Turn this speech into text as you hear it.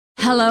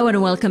Hello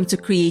and welcome to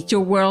Create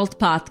Your World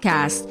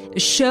podcast, a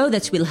show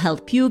that will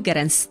help you get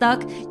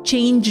unstuck,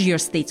 change your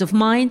state of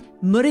mind,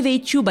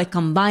 motivate you by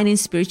combining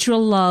spiritual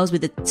laws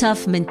with a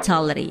tough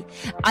mentality.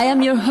 I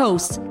am your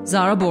host,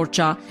 Zara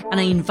Borgia,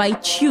 and I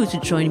invite you to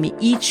join me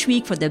each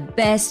week for the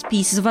best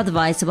pieces of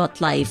advice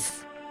about life.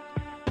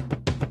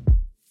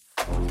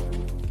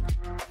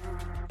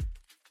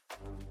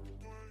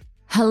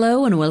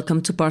 Hello and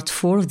welcome to part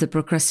 4 of the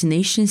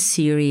Procrastination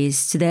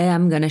series. Today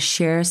I'm going to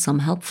share some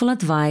helpful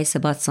advice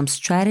about some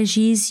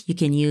strategies you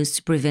can use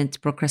to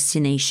prevent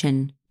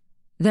procrastination.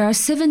 There are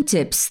 7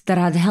 tips that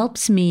had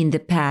helped me in the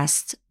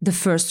past. The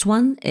first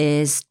one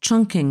is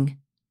chunking.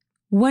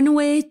 One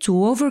way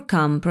to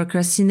overcome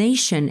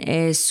procrastination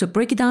is to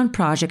break down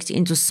projects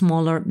into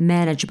smaller,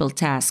 manageable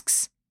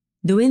tasks.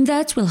 Doing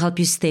that will help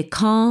you stay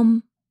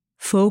calm,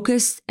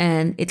 focused,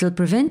 and it'll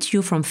prevent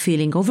you from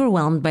feeling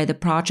overwhelmed by the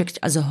project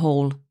as a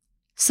whole.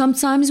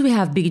 Sometimes we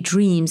have big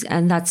dreams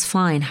and that's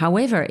fine.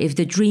 However, if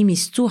the dream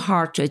is too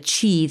hard to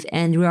achieve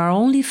and we are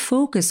only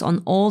focused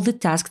on all the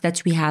tasks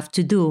that we have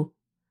to do,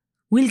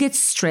 we'll get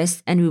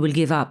stressed and we will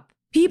give up.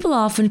 People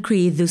often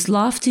create those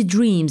lofty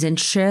dreams and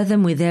share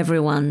them with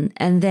everyone,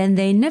 and then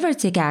they never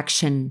take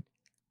action.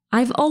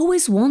 I've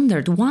always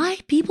wondered why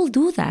people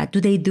do that. Do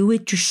they do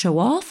it to show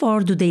off, or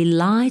do they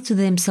lie to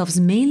themselves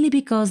mainly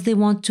because they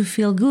want to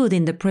feel good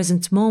in the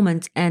present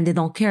moment and they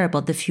don't care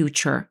about the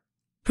future?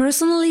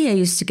 Personally, I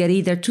used to get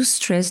either too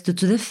stressed due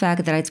to the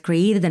fact that I'd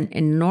created an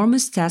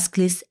enormous task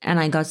list and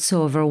I got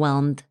so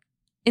overwhelmed.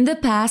 In the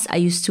past, I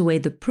used to weigh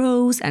the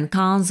pros and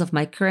cons of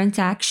my current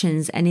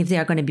actions and if they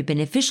are going to be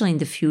beneficial in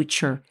the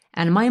future,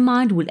 and my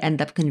mind would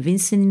end up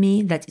convincing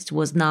me that it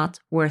was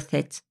not worth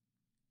it.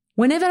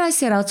 Whenever I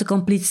set out to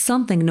complete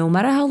something, no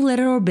matter how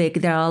little or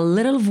big, there are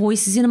little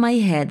voices in my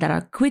head that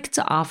are quick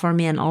to offer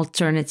me an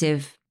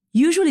alternative.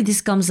 Usually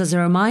this comes as a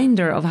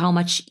reminder of how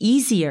much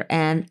easier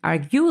and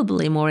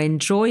arguably more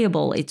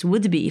enjoyable it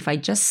would be if I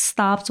just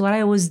stopped what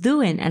I was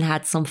doing and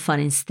had some fun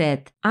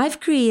instead.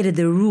 I've created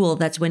a rule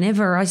that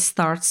whenever I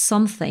start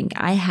something,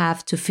 I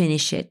have to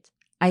finish it.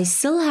 I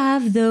still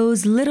have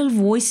those little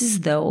voices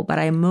though, but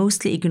I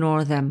mostly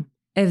ignore them.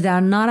 If they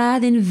are not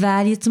adding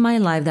value to my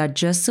life, they are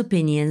just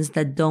opinions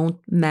that don't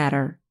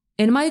matter.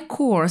 In my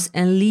course,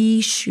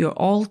 Unleash Your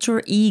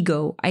Alter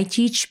Ego, I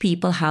teach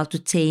people how to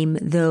tame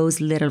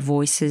those little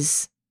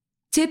voices.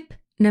 Tip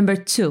number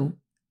 2,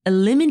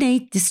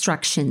 eliminate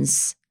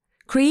distractions.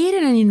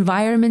 Creating an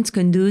environment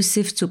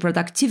conducive to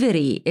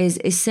productivity is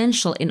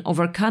essential in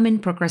overcoming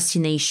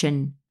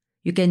procrastination.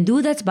 You can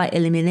do that by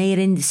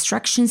eliminating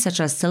distractions such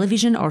as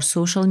television or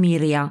social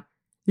media,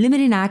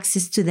 limiting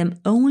access to them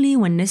only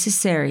when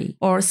necessary,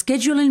 or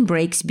scheduling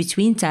breaks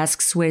between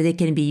tasks where they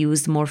can be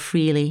used more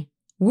freely.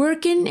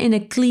 Working in a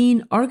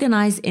clean,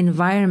 organized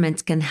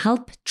environment can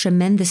help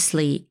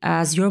tremendously,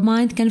 as your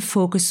mind can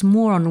focus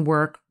more on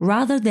work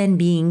rather than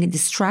being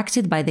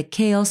distracted by the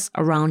chaos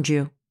around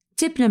you.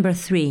 Tip number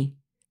 3,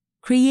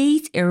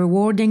 create a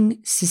rewarding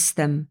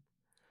system.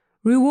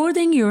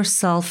 Rewarding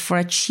yourself for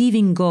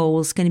achieving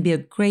goals can be a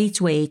great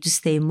way to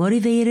stay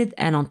motivated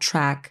and on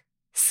track.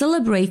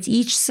 Celebrate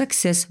each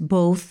success,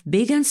 both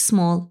big and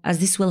small, as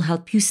this will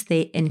help you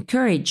stay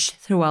encouraged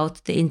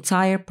throughout the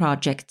entire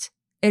project.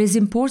 It is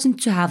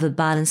important to have a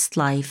balanced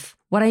life.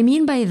 What I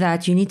mean by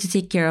that, you need to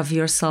take care of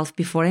yourself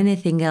before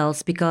anything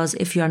else, because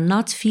if you are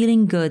not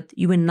feeling good,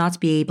 you will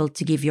not be able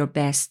to give your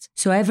best.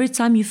 So every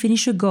time you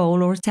finish a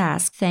goal or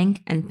task,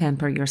 thank and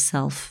pamper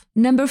yourself.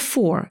 Number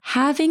 4,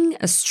 having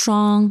a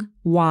strong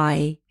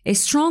why. A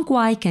strong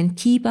why can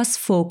keep us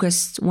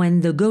focused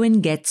when the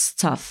going gets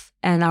tough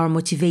and our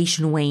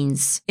motivation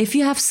wanes. If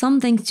you have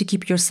something to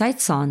keep your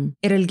sights on,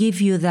 it'll give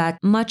you that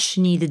much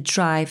needed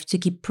drive to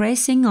keep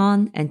pressing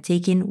on and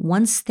taking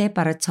one step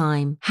at a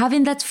time.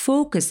 Having that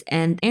focus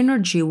and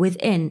energy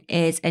within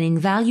is an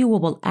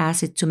invaluable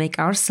asset to make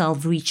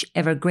ourselves reach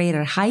ever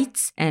greater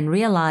heights and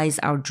realize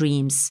our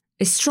dreams.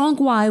 A strong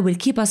why will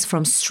keep us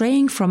from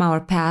straying from our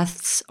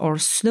paths or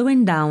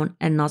slowing down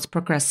and not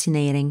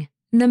procrastinating.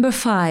 Number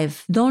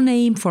 5, don't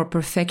aim for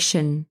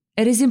perfection.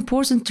 It is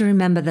important to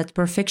remember that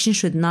perfection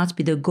should not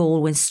be the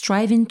goal when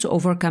striving to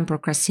overcome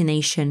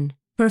procrastination.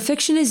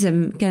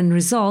 Perfectionism can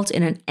result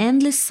in an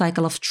endless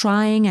cycle of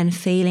trying and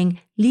failing,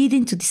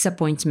 leading to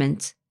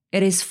disappointment.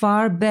 It is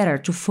far better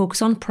to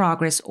focus on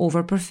progress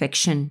over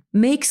perfection.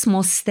 Make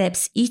small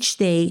steps each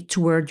day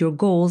toward your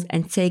goals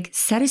and take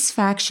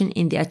satisfaction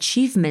in the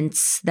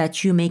achievements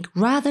that you make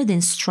rather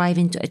than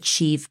striving to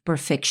achieve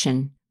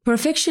perfection.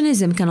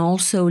 Perfectionism can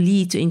also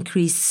lead to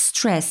increased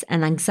stress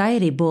and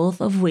anxiety, both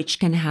of which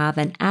can have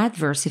an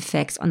adverse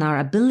effect on our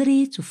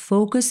ability to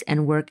focus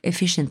and work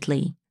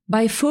efficiently.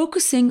 By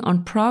focusing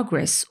on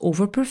progress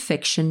over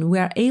perfection, we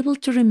are able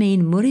to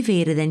remain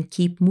motivated and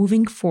keep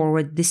moving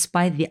forward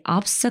despite the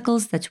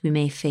obstacles that we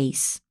may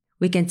face.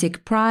 We can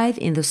take pride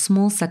in the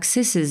small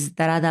successes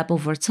that add up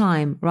over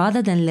time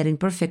rather than letting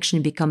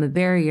perfection become a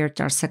barrier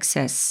to our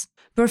success.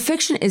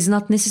 Perfection is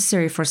not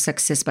necessary for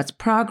success, but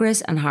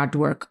progress and hard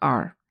work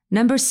are.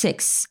 Number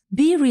 6,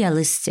 be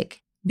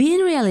realistic.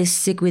 Being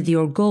realistic with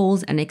your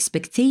goals and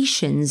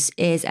expectations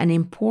is an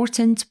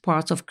important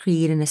part of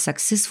creating a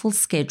successful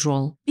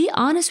schedule. Be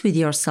honest with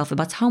yourself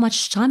about how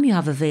much time you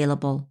have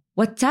available,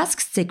 what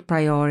tasks take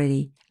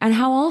priority, and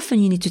how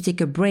often you need to take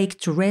a break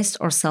to rest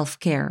or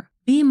self-care.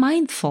 Be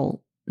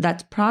mindful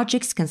that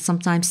projects can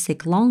sometimes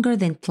take longer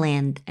than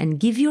planned, and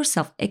give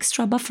yourself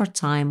extra buffer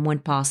time when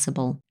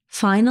possible.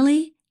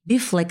 Finally, be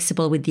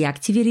flexible with the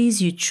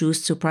activities you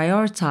choose to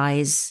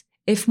prioritize.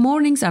 If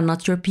mornings are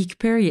not your peak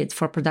period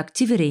for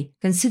productivity,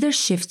 consider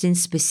shifting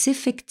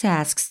specific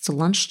tasks to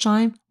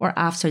lunchtime or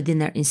after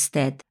dinner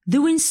instead.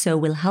 Doing so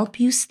will help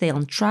you stay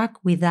on track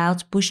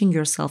without pushing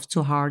yourself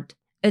too hard.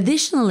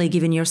 Additionally,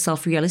 giving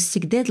yourself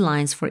realistic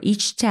deadlines for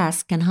each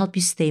task can help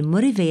you stay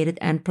motivated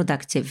and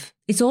productive.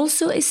 It's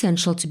also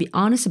essential to be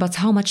honest about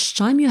how much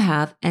time you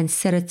have and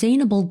set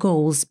attainable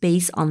goals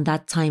based on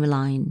that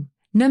timeline.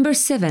 Number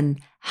 7,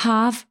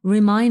 have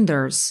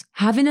reminders.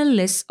 Having a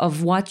list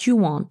of what you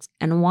want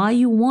and why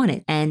you want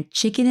it and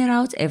checking it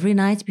out every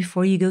night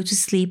before you go to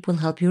sleep will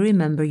help you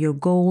remember your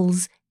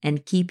goals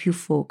and keep you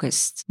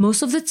focused.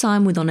 Most of the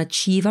time, we don't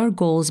achieve our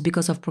goals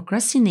because of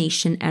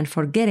procrastination and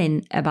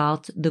forgetting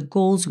about the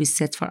goals we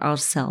set for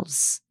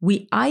ourselves.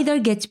 We either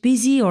get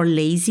busy or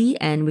lazy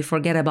and we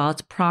forget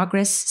about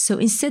progress. So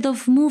instead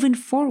of moving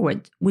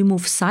forward, we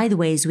move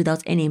sideways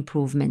without any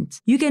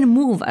improvement. You can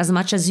move as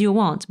much as you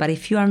want, but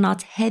if you are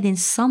not heading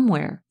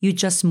somewhere, you're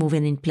just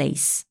moving in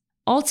place.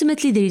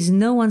 Ultimately, there is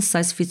no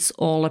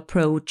one-size-fits-all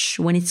approach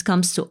when it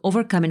comes to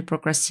overcoming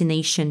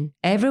procrastination.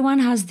 Everyone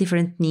has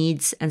different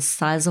needs and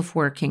styles of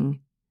working,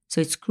 so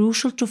it's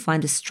crucial to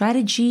find a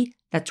strategy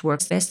that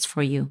works best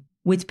for you.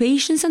 With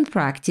patience and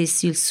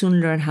practice, you'll soon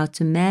learn how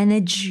to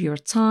manage your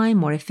time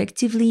more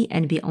effectively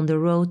and be on the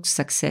road to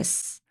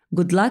success.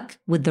 Good luck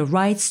with the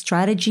right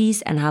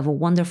strategies and have a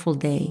wonderful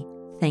day.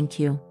 Thank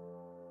you.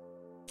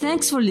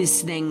 Thanks for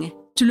listening.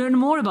 To learn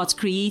more about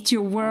Create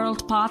Your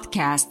World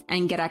podcast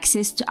and get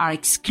access to our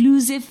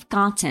exclusive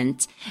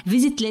content,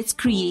 visit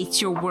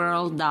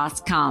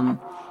letscreateyourworld.com.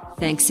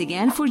 Thanks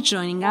again for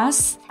joining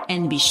us,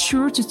 and be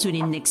sure to tune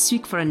in next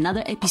week for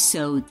another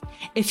episode.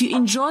 If you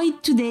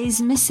enjoyed today's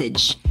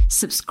message,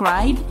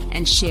 subscribe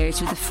and share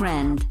it with a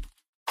friend.